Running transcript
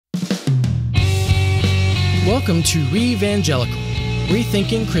Welcome to REvangelical,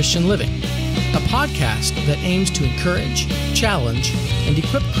 Rethinking Christian Living, a podcast that aims to encourage, challenge, and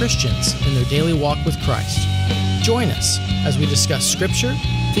equip Christians in their daily walk with Christ. Join us as we discuss scripture,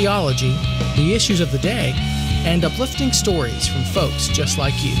 theology, the issues of the day, and uplifting stories from folks just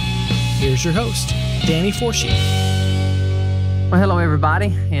like you. Here's your host, Danny Forsheep. Well, hello,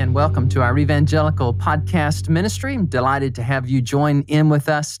 everybody, and welcome to our REvangelical podcast ministry. I'm delighted to have you join in with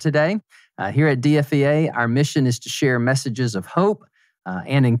us today. Here at DFEA, our mission is to share messages of hope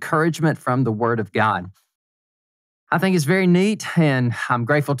and encouragement from the Word of God. I think it's very neat, and I'm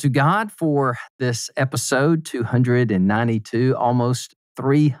grateful to God for this episode 292, almost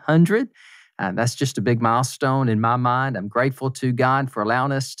 300. That's just a big milestone in my mind. I'm grateful to God for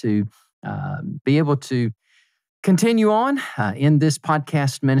allowing us to be able to continue on in this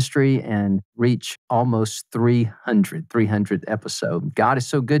podcast ministry and reach almost 300th episode. God is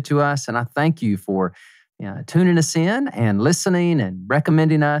so good to us, and I thank you for tuning us in and listening and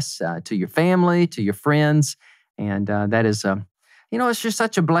recommending us to your family, to your friends. And that is, it's just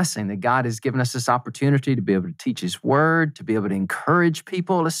such a blessing that God has given us this opportunity to be able to teach His Word, to be able to encourage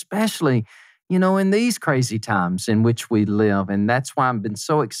people, especially, in these crazy times in which we live. And that's why I've been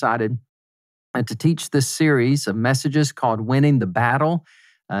so excited to teach this series of messages called Winning the Battle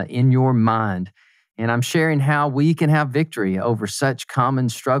in Your Mind. And I'm sharing how we can have victory over such common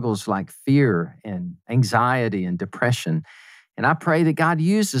struggles like fear and anxiety and depression. And I pray that God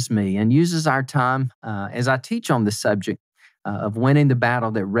uses me and uses our time as I teach on this subject of winning the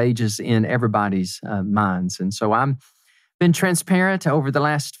battle that rages in everybody's minds. And so I'm been transparent over the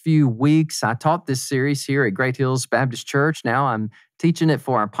last few weeks. I taught this series here at Great Hills Baptist Church. Now I'm teaching it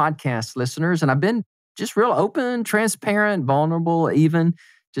for our podcast listeners. And I've been just real open, transparent, vulnerable, even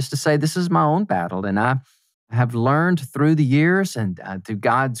just to say this is my own battle. And I have learned through the years and through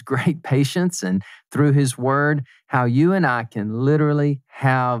God's great patience and through His Word, how you and I can literally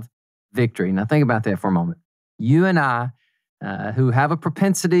have victory. Now think about that for a moment. You and I, who have a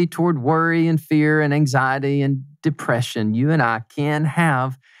propensity toward worry and fear and anxiety and depression, you and I can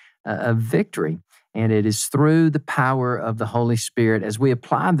have a victory. And it is through the power of the Holy Spirit as we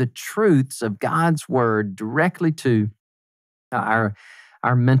apply the truths of God's Word directly to our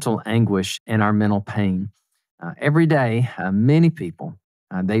mental anguish and our mental pain. Every day, many people,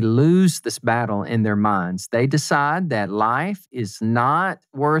 they lose this battle in their minds. They decide that life is not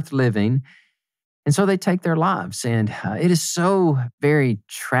worth living, and so they take their lives. And it is so very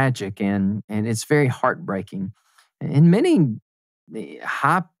tragic and it's very heartbreaking. And many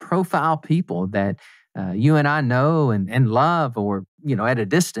high-profile people that you and I know and love, or, at a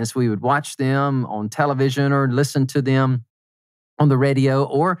distance, we would watch them on television or listen to them on the radio,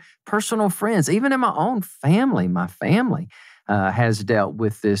 or personal friends. Even in my own family, my family has dealt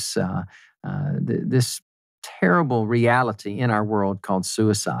with this terrible reality in our world called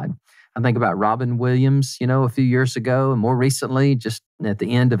suicide. I think about Robin Williams, a few years ago, and more recently, just at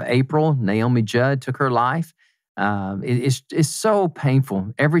the end of April, Naomi Judd took her life. It's so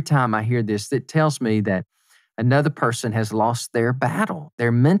painful. Every time I hear this, it tells me that another person has lost their battle,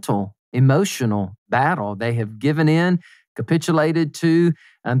 their mental, emotional battle. They have given in, capitulated to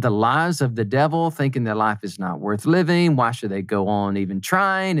the lies of the devil, thinking their life is not worth living. Why should they go on even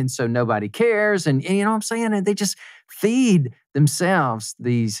trying? And so nobody cares. And you know what I'm saying? And they just feed themselves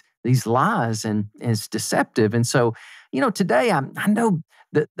these lies, and it's deceptive. And so, today, I know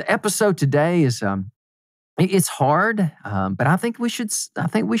the episode today is, it's hard, but I think we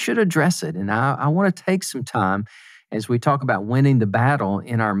should address it. And I want to take some time as we talk about winning the battle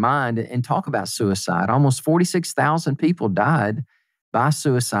in our mind and talk about suicide. Almost 46,000 people died by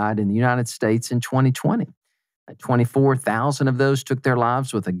suicide in the United States in 2020. 24,000 of those took their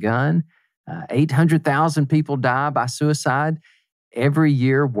lives with a gun. 800,000 people die by suicide every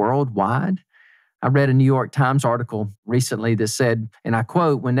year worldwide. I read a New York Times article recently that said, and I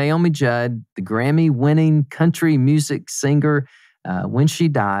quote, "When Naomi Judd, the Grammy-winning country music singer, when she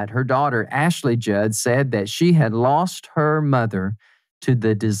died, her daughter, Ashley Judd, said that she had lost her mother to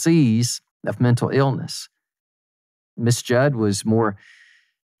the disease of mental illness." Miss Judd was more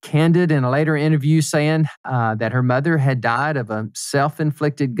candid in a later interview, saying that her mother had died of a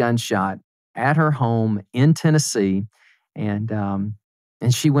self-inflicted gunshot at her home in Tennessee. And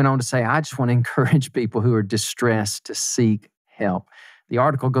she went on to say, "I just want to encourage people who are distressed to seek help." The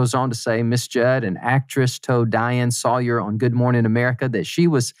article goes on to say Miss Judd, an actress, told Diane Sawyer on Good Morning America that she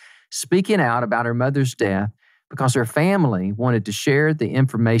was speaking out about her mother's death because her family wanted to share the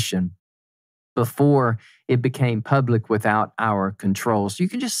information before it became public without our control. So you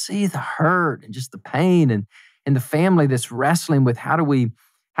can just see the hurt and just the pain and the family that's wrestling with how do we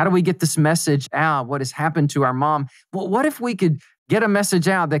How do we get this message out? What has happened to our mom? Well, what if we could get a message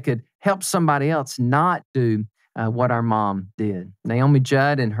out that could help somebody else not do what our mom did? Naomi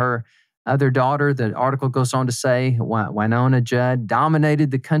Judd and her other daughter, the article goes on to say, Winona Judd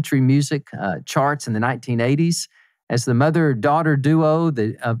dominated the country music charts in the 1980s as the mother-daughter duo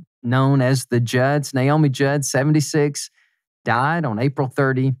known as the Judds. Naomi Judd, 76, died on April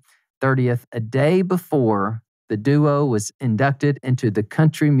 30th, a day before the duo was inducted into the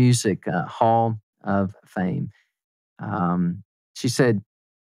Country Music Hall of Fame. She said,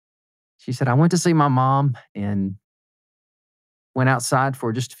 I went to see my mom and went outside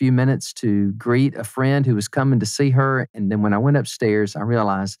for just a few minutes to greet a friend who was coming to see her. And then when I went upstairs, I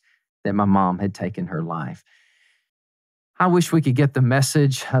realized that my mom had taken her life. I wish we could get the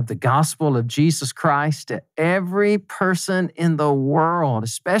message of the gospel of Jesus Christ to every person in the world,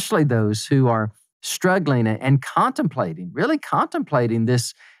 especially those who are struggling and really contemplating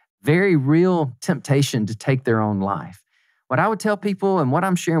this very real temptation to take their own life. What I would tell people and what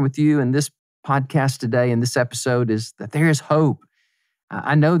I'm sharing with you in this podcast today, in this episode, is that there is hope.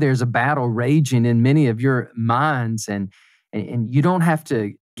 I know there's a battle raging in many of your minds, and you don't have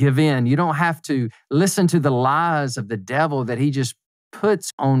to give in. You don't have to listen to the lies of the devil that he just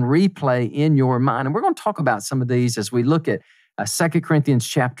puts on replay in your mind. And we're going to talk about some of these as we look at 2 Corinthians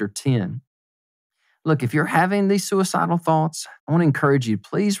chapter 10. Look, if you're having these suicidal thoughts, I want to encourage you,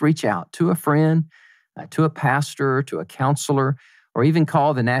 please reach out to a friend, to a pastor, to a counselor, or even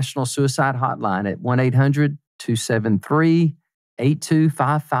call the National Suicide Hotline at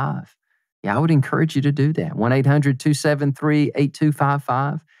 1-800-273-8255. Yeah, I would encourage you to do that,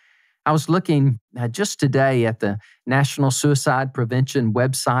 1-800-273-8255. I was looking just today at the National Suicide Prevention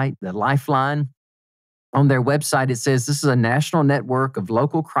website, the Lifeline. On their website, it says this is a national network of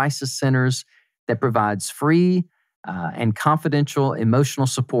local crisis centers that provides free and confidential emotional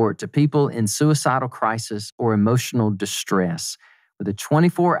support to people in suicidal crisis or emotional distress. With a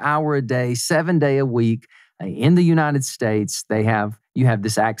 24-hour-a-day, 7-day-a-week in the United States, you have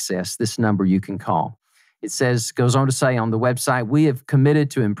this access, this number you can call. It goes on to say on the website, we have committed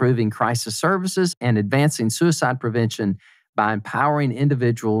to improving crisis services and advancing suicide prevention by empowering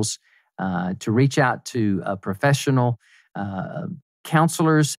individuals to reach out to professional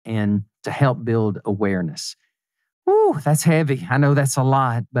counselors and to help build awareness. Whew, that's heavy. I know that's a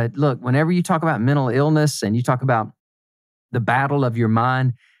lot. But look, whenever you talk about mental illness and you talk about the battle of your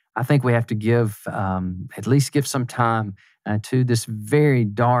mind, I think we have to at least give some time to this very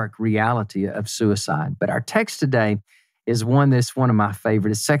dark reality of suicide. But our text today is one of my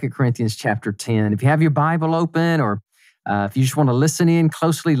favorites. It's 2 Corinthians chapter 10. If you have your Bible open or if you just want to listen in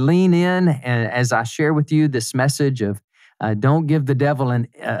closely, lean in and as I share with you this message of don't give the devil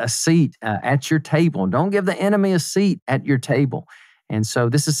a seat at your table. Don't give the enemy a seat at your table. And so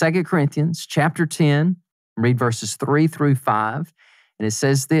this is 2 Corinthians chapter 10. Read verses 3 through 5. And it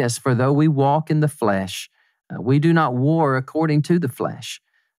says this, for though we walk in the flesh, we do not war according to the flesh.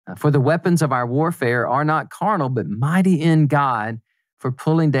 For the weapons of our warfare are not carnal, but mighty in God for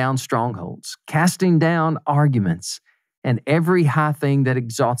pulling down strongholds, casting down arguments, and every high thing that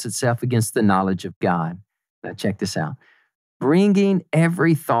exalts itself against the knowledge of God. Now check this out. Bringing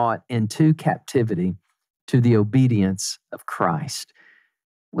every thought into captivity to the obedience of Christ.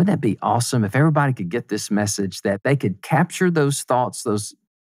 Wouldn't that be awesome if everybody could get this message, that they could capture those thoughts, those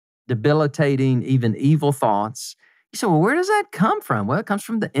debilitating, even evil thoughts? You say, well, where does that come from? Well, it comes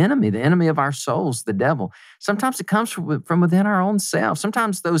from the enemy of our souls, the devil. Sometimes it comes from within our own self.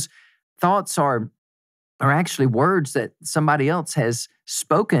 Sometimes those thoughts are actually words that somebody else has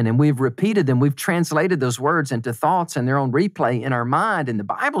spoken and we've repeated them. We've translated those words into thoughts and their own replay in our mind. And the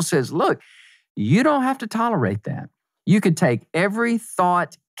Bible says, look, you don't have to tolerate that. You could take every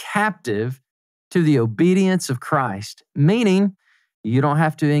thought captive to the obedience of Christ, meaning you don't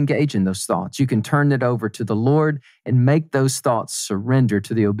have to engage in those thoughts. You can turn it over to the Lord and make those thoughts surrender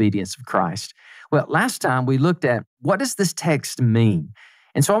to the obedience of Christ. Well, last time we looked at what does this text mean?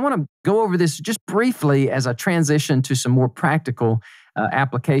 And so I want to go over this just briefly as I transition to some more practical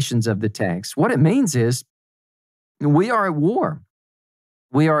applications of the text. What it means is we are at war.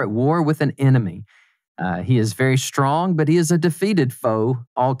 We are at war with an enemy. He is very strong, but he is a defeated foe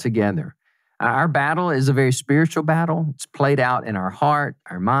altogether. Our battle is a very spiritual battle. It's played out in our heart,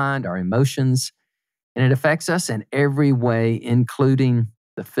 our mind, our emotions, and it affects us in every way, including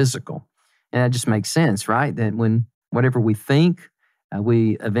the physical. And that just makes sense, right? That when whatever we think,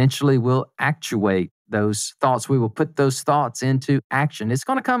 we eventually will actuate those thoughts. We will put those thoughts into action. It's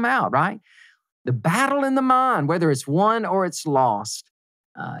going to come out, right? The battle in the mind, whether it's won or it's lost,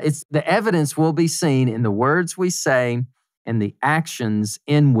 the evidence will be seen in the words we say and the actions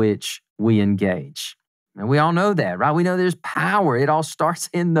in which we engage. And we all know that, right? We know there's power. It all starts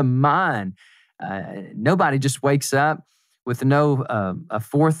in the mind. Nobody just wakes up with no a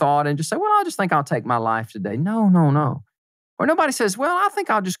forethought and just say, well, I just think I'll take my life today. No, no, no. Or nobody says, well, I think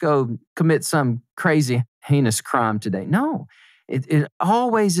I'll just go commit some crazy, heinous crime today. No, it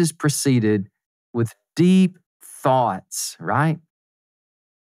always is preceded with deep thoughts, right?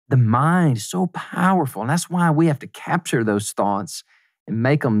 The mind is so powerful. And that's why we have to capture those thoughts and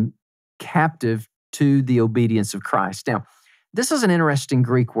make them captive to the obedience of Christ. Now, this is an interesting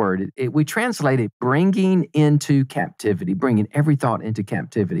Greek word. We translate it bringing into captivity, bringing every thought into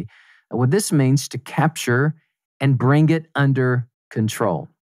captivity. What this means to capture and bring it under control.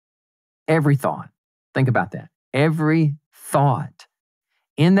 Every thought. Think about that. Every thought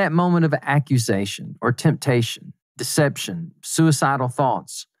in that moment of accusation or temptation, deception, suicidal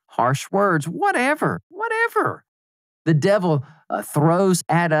thoughts, harsh words, whatever. The devil throws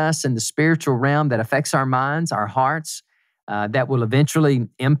at us in the spiritual realm that affects our minds, our hearts, that will eventually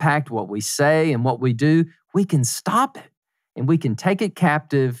impact what we say and what we do. We can stop it and we can take it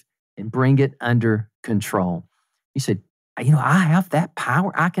captive and bring it under control. You said, I have that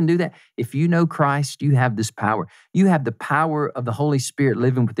power. I can do that. If you know Christ, you have this power. You have the power of the Holy Spirit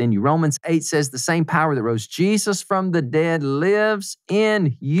living within you. Romans 8 says the same power that rose Jesus from the dead lives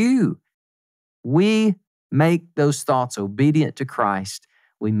in you. We make those thoughts obedient to Christ.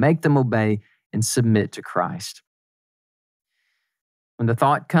 We make them obey and submit to Christ. When the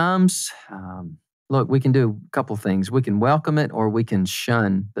thought comes, look, we can do a couple things. We can welcome it or we can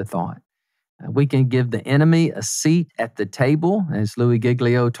shun the thought. We can give the enemy a seat at the table, as Louis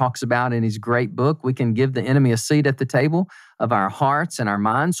Giglio talks about in his great book. We can give the enemy a seat at the table of our hearts and our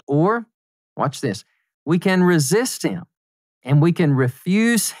minds, or, watch this, we can resist him and we can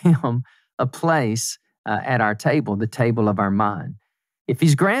refuse him a place at our table, the table of our mind. If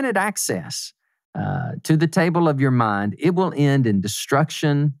he's granted access to the table of your mind, it will end in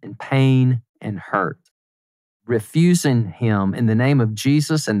destruction and pain and hurt. Refusing him in the name of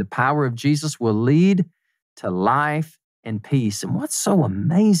Jesus and the power of Jesus will lead to life and peace. And what's so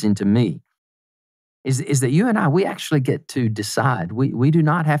amazing to me is that you and I, we actually get to decide. We do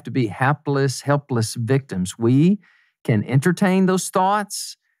not have to be helpless victims. We can entertain those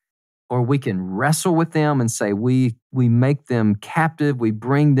thoughts, or we can wrestle with them and say we make them captive. We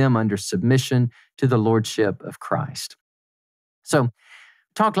bring them under submission to the lordship of Christ. So,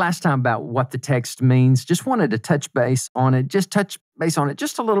 talked last time about what the text means. Just wanted to touch base on it just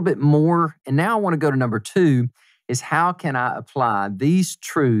a little bit more. And now I want to go to number 2, is how can I apply these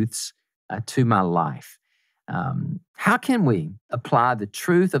truths to my life? How can we apply the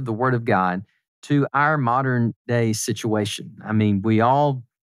truth of the Word of God to our modern day situation? I mean, we all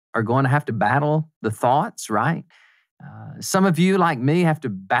are going to have to battle the thoughts, right? Some of you, like me, have to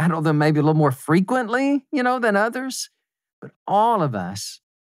battle them maybe a little more frequently, than others. But all of us,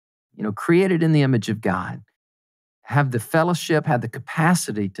 created in the image of God, have the fellowship, have the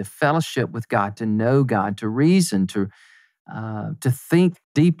capacity to fellowship with God, to know God, to reason, to think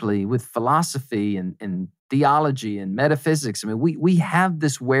deeply with philosophy and theology and metaphysics. I mean, we have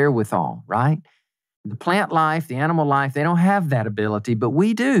this wherewithal, right? The plant life, the animal life, they don't have that ability, but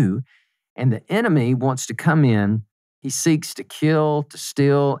we do. And the enemy wants to come in. He seeks to kill, to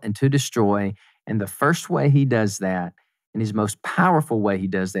steal, and to destroy. And the first way he does that, and his most powerful way he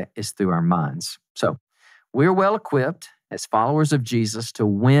does that, is through our minds. So we're well equipped as followers of Jesus to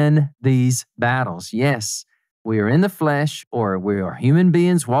win these battles. Yes, we are in the flesh, or we are human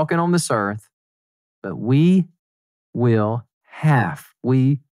beings walking on this earth, but we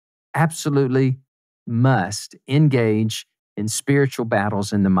absolutely must engage in spiritual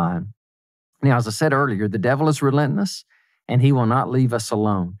battles in the mind. Now, as I said earlier, the devil is relentless and he will not leave us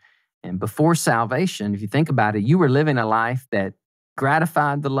alone. And before salvation, if you think about it, you were living a life that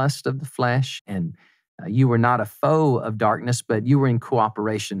gratified the lust of the flesh, and you were not a foe of darkness, but you were in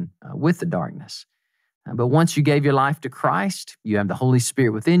cooperation with the darkness. But once you gave your life to Christ, you have the Holy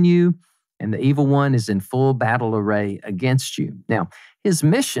Spirit within you, and the evil one is in full battle array against you. Now, his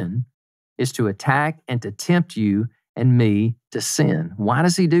mission is to attack and to tempt you and me to sin. Why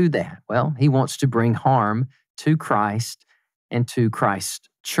does he do that? Well, he wants to bring harm to Christ and to Christ's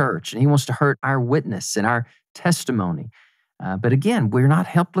church, and he wants to hurt our witness and our testimony. But again, we're not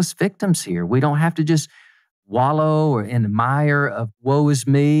helpless victims here. We don't have to just wallow or in the mire of woe is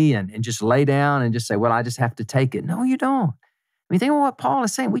me and just lay down and just say, well, I just have to take it. No, you don't. I mean, think of what Paul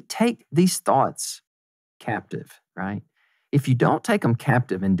is saying. We take these thoughts captive, right? If you don't take them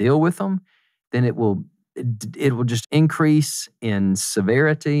captive and deal with them, then it will just increase in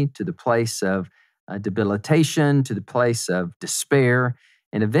severity to the place of debilitation, to the place of despair,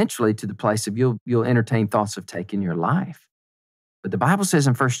 and eventually to the place of you'll entertain thoughts of taking your life. But the Bible says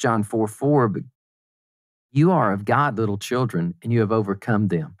in 1 John 4:4, but you are of God, little children, and you have overcome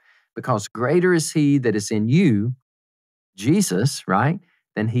them, because greater is he that is in you, Jesus, right,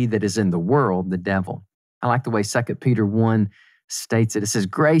 than he that is in the world, the devil. I like the way 2 Peter 1 states it. It says,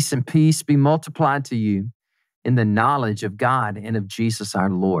 grace and peace be multiplied to you in the knowledge of God and of Jesus our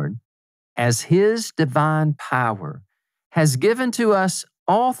Lord, as his divine power has given to us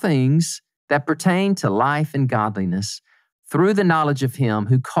all things that pertain to life and godliness through the knowledge of him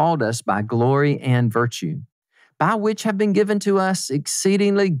who called us by glory and virtue, by which have been given to us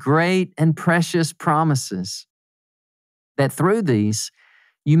exceedingly great and precious promises, that through these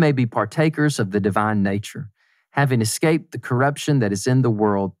you may be partakers of the divine nature, having escaped the corruption that is in the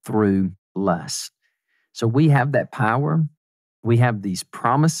world through lust. So we have that power. We have these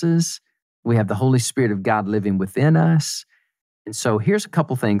promises. We have the Holy Spirit of God living within us. And so here's a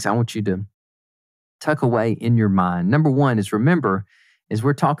couple things I want you to tuck away in your mind. Number one is, remember, as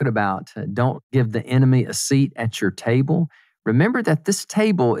we're talking about don't give the enemy a seat at your table, remember that this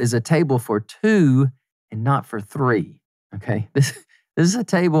table is a table for two and not for three, okay? This is a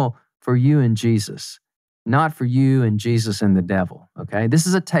table for you and Jesus, not for you and Jesus and the devil, okay? This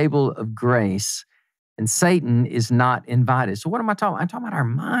is a table of grace, and Satan is not invited. So what am I talking about? I'm talking about our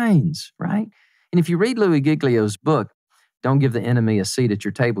minds, right? And if you read Louis Giglio's book, Don't Give the Enemy a Seat at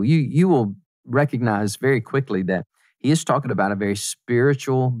Your Table, you will recognize very quickly that he is talking about a very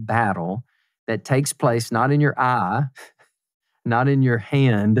spiritual battle that takes place not in your eye, not in your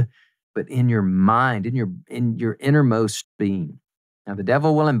hand, but in your mind, in your innermost being. Now, the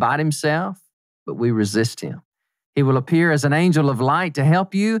devil will invite himself, but we resist him. He will appear as an angel of light to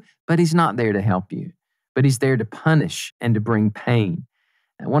help you, but he's not there to help you, but he's there to punish and to bring pain.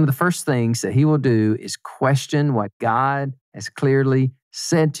 And one of the first things that he will do is question what God has clearly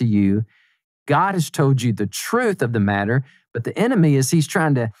said to you. God has told you the truth of the matter, but the enemy he's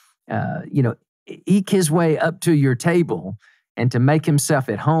trying to, eke his way up to your table and to make himself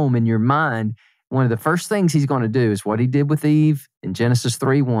at home in your mind. One of the first things he's going to do is what he did with Eve in Genesis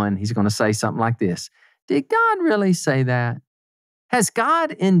 3:1. He's going to say something like this. Did God really say that? Has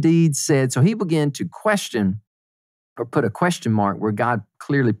God indeed said? So he began to question or put a question mark where God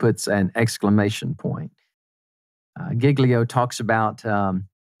clearly puts an exclamation point. Giglio talks about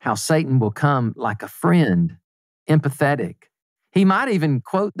how Satan will come like a friend, empathetic. He might even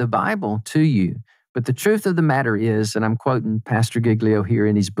quote the Bible to you. But the truth of the matter is, and I'm quoting Pastor Giglio here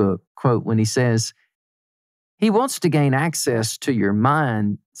in his book, quote, when he says, he wants to gain access to your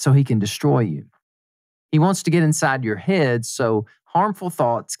mind so he can destroy you. He wants to get inside your head so harmful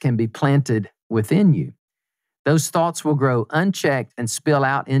thoughts can be planted within you. Those thoughts will grow unchecked and spill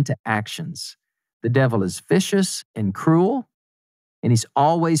out into actions. The devil is vicious and cruel, and he's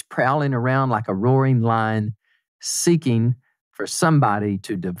always prowling around like a roaring lion, seeking for somebody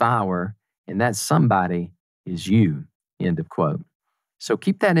to devour, and that somebody is you, end of quote. So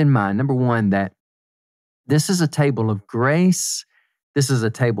keep that in mind. Number one, that this is a table of grace. This is a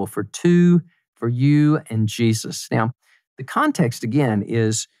table for two, for you and Jesus. Now, the context, again,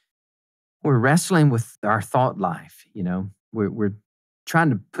 is we're wrestling with our thought life. We're trying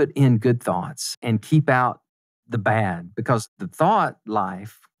to put in good thoughts and keep out the bad, because the thought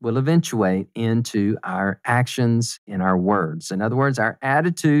life will eventuate into our actions and our words. In other words, our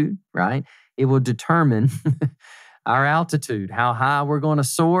attitude, right? It will determine our altitude, how high we're going to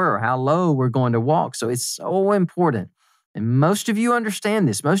soar or how low we're going to walk. So it's so important. And most of you understand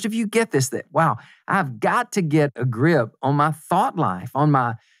this. Most of you get this, that, wow, I've got to get a grip on my thought life, on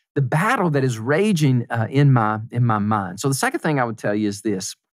the battle that is raging in my mind. So the second thing I would tell you is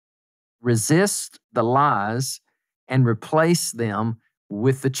this: resist the lies and replace them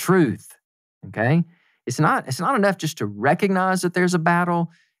with the truth. Okay? It's not enough just to recognize that there's a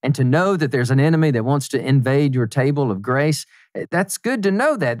battle and to know that there's an enemy that wants to invade your table of grace. That's good to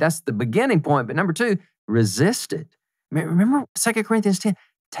know that. That's the beginning point. But number two, resist it. Remember 2 Corinthians 10,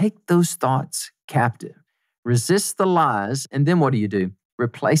 take those thoughts captive. Resist the lies, and then what do?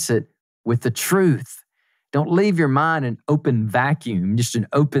 Replace it with the truth. Don't leave your mind an open vacuum, just an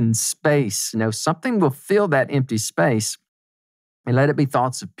open space. Something will fill that empty space, and let it be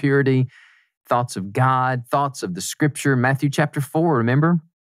thoughts of purity, thoughts of God, thoughts of the Scripture. Matthew chapter 4, remember?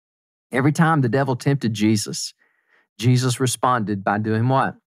 Every time the devil tempted Jesus, Jesus responded by doing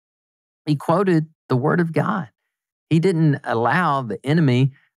what? He quoted the Word of God. He didn't allow the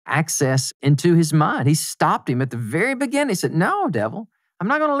enemy access into his mind. He stopped him at the very beginning. He said, no, devil, I'm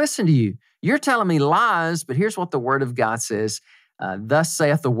not going to listen to you. You're telling me lies, but here's what the Word of God says. Thus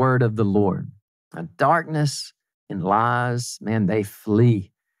saith the word of the Lord. Darkness and lies, man, they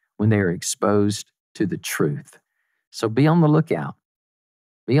flee when they are exposed to the truth. So be on the lookout.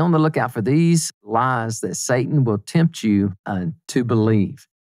 Be on the lookout for these lies that Satan will tempt you to believe.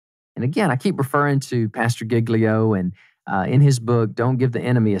 And again, I keep referring to Pastor Giglio and in his book, Don't Give the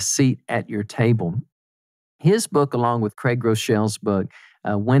Enemy a Seat at Your Table. His book, along with Craig Groeschel's book,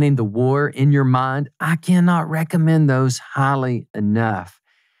 Winning the War in Your Mind, I cannot recommend those highly enough.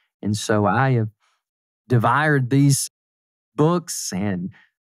 And so I have devoured these books and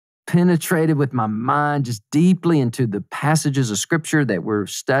penetrated with my mind just deeply into the passages of Scripture that we're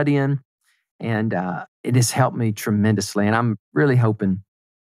studying. And it has helped me tremendously. And I'm really hoping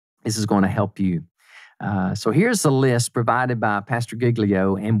this is going to help you. So here's the list provided by Pastor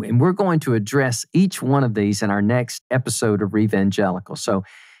Giglio, and we're going to address each one of these in our next episode of REvangelical. So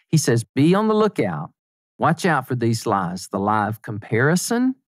he says, be on the lookout. Watch out for these lies. The lie of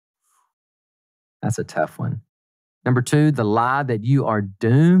comparison. That's a tough one. Number 2, the lie that you are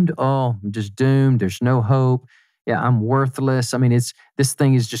doomed. Oh, I'm just doomed. There's no hope. Yeah, I'm worthless. I mean, this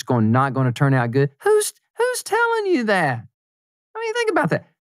thing is just not going to turn out good. Who's telling you that? I mean, think about that.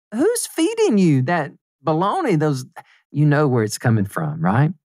 Who's feeding you that baloney? You know where it's coming from,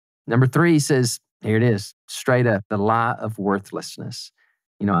 right? Number 3 says, here it is, straight up, the lie of worthlessness.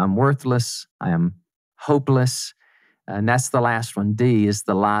 I'm worthless. I am hopeless. And that's the last one. D is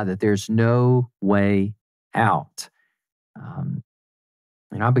the lie that there's no way out.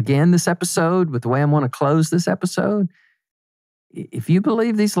 I began this episode with the way I'm going to close this episode. If you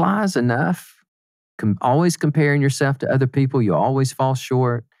believe these lies enough, always comparing yourself to other people, you always fall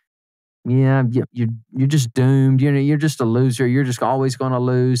short. Yeah, you're just doomed. You're just a loser. You're just always going to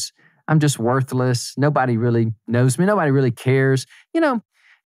lose. I'm just worthless. Nobody really knows me. Nobody really cares. I'd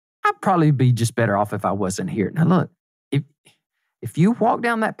probably be just better off if I wasn't here. Now look, if you walk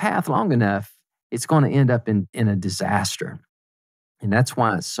down that path long enough, it's going to end up in a disaster. And that's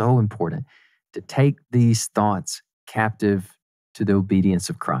why it's so important to take these thoughts captive to the obedience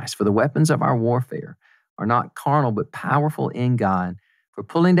of Christ. For the weapons of our warfare are not carnal, but powerful in God for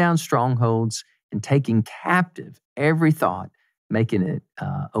pulling down strongholds and taking captive every thought, making it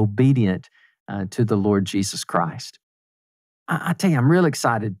obedient to the Lord Jesus Christ. I tell you, I'm real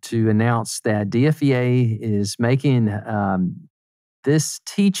excited to announce that DFEA is making this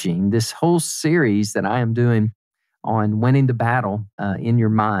teaching, this whole series that I am doing on winning the battle in your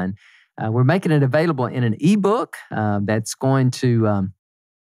mind. We're making it available in an ebook that's going to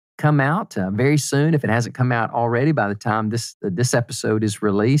come out very soon, if it hasn't come out already by the time this episode is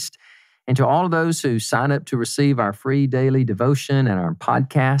released. And to all of those who sign up to receive our free daily devotion and our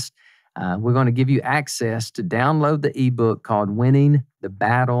podcast, we're going to give you access to download the ebook called Winning the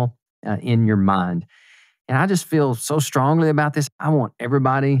Battle in Your Mind. And I just feel so strongly about this. I want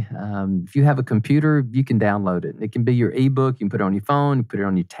everybody, if you have a computer, you can download it. It can be your ebook. You can put it on your phone, you put it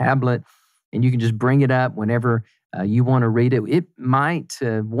on your tablet, and you can just bring it up whenever you want to read it. It might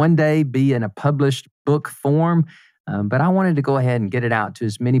one day be in a published book form, but I wanted to go ahead and get it out to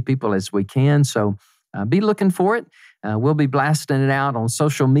as many people as we can. So be looking for it. We'll be blasting it out on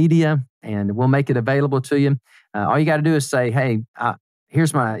social media, and we'll make it available to you. All you got to do is say, hey,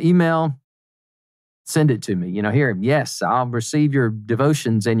 here's my email. Send it to me. Here, yes, I'll receive your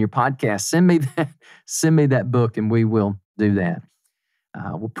devotions and your podcast. Send me that book, and we will do that.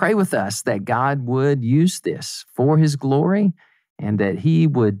 We'll pray with us that God would use this for His glory, and that He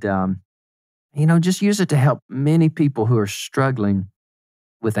would, just use it to help many people who are struggling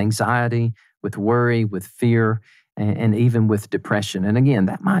with anxiety, with worry, with fear, and even with depression. And again,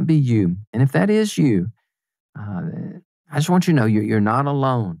 that might be you. And if that is you, I just want you to know you're not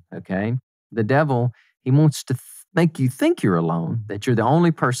alone, okay? The devil, he wants to make you think you're alone, that you're the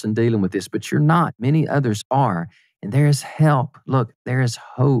only person dealing with this, but you're not. Many others are, and there is help. Look, there is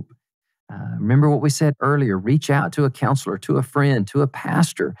hope. Remember what we said earlier. Reach out to a counselor, to a friend, to a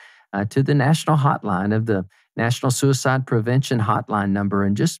pastor, to the national hotline of the National Suicide Prevention Hotline number,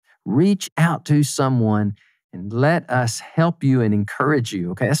 and just reach out to someone and let us help you and encourage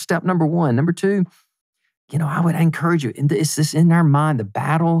you. Okay, that's step number 1. Number 2, I would encourage you. This is in our mind, the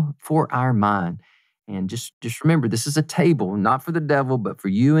battle for our mind. And just remember, this is a table, not for the devil, but for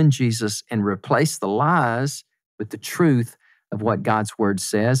you and Jesus, and replace the lies with the truth of what God's word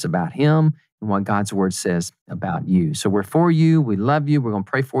says about Him and what God's word says about you. So we're for you. We love you. We're going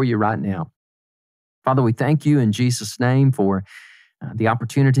to pray for you right now. Father, we thank you in Jesus' name for the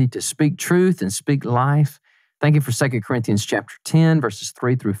opportunity to speak truth and speak life. Thank you for 2 Corinthians chapter 10, verses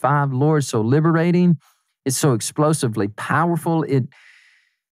 3 through 5. Lord, so liberating. It's so explosively powerful. It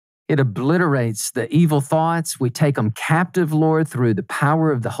It obliterates the evil thoughts. We take them captive, Lord, through the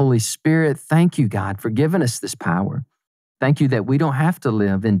power of the Holy Spirit. Thank you, God, for giving us this power. Thank you that we don't have to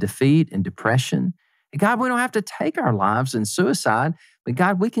live in defeat and depression. And God, we don't have to take our lives in suicide, but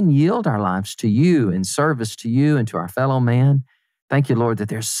God, we can yield our lives to you in service to you and to our fellow man. Thank you, Lord, that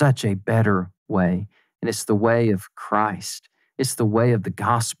there's such a better way, and it's the way of Christ. It's the way of the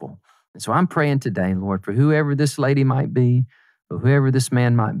gospel. And so I'm praying today, Lord, for whoever this lady might be, or whoever this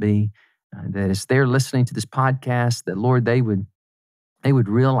man might be, that as they're listening to this podcast, that, Lord, they would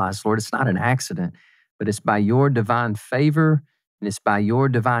realize, Lord, it's not an accident, but it's by your divine favor and it's by your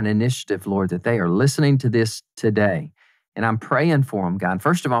divine initiative, Lord, that they are listening to this today. And I'm praying for them, God.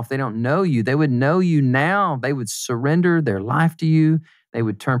 First of all, if they don't know you, they would know you now. They would surrender their life to you. They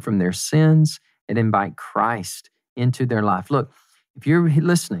would turn from their sins and invite Christ into their life. Look, if you're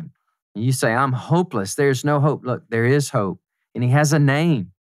listening and you say, I'm hopeless, there's no hope. Look, there is hope. And he has a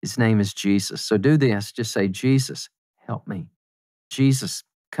name. His name is Jesus. So do this. Just say, Jesus, help me. Jesus,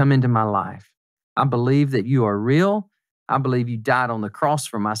 come into my life. I believe that you are real. I believe you died on the cross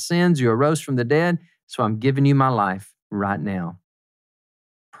for my sins. You arose from the dead. So I'm giving you my life right now.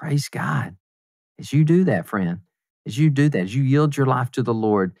 Praise God. As you do that, friend, as you do that, as you yield your life to the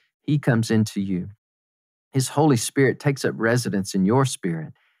Lord, he comes into you. His Holy Spirit takes up residence in your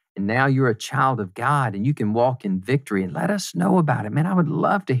spirit. And now you're a child of God and you can walk in victory, and let us know about it. Man, I would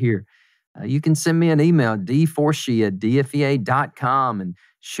love to hear. You can send me an email, dforshia@dfea.com, and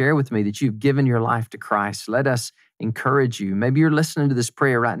share with me that you've given your life to Christ. Let us encourage you. Maybe you're listening to this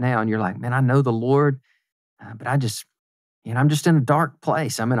prayer right now and you're like, man, I know the Lord, but I'm just in a dark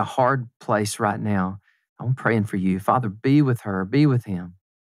place. I'm in a hard place right now. I'm praying for you. Father, be with her, be with him.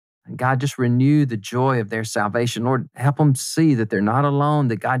 And God, just renew the joy of their salvation. Lord, help them see that they're not alone,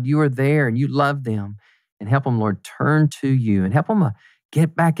 that God, you are there and you love them. And help them, Lord, turn to you and help them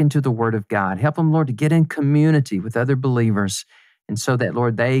get back into the Word of God. Help them, Lord, to get in community with other believers. And so that,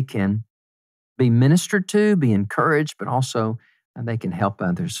 Lord, they can be ministered to, be encouraged, but also they can help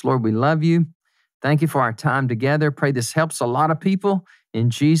others. Lord, we love you. Thank you for our time together. Pray this helps a lot of people. In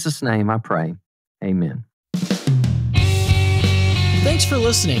Jesus' name I pray. Amen. Thanks for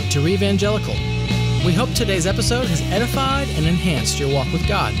listening to REvangelical. We hope today's episode has edified and enhanced your walk with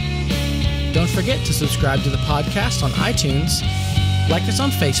God. Don't forget to subscribe to the podcast on iTunes, like us on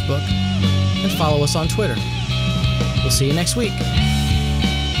Facebook, and follow us on Twitter. We'll see you next week.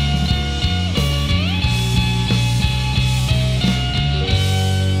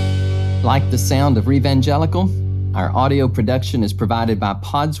 Like the sound of REvangelical? Our audio production is provided by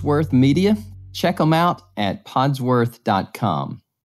Podsworth Media. Check them out at podsworth.com.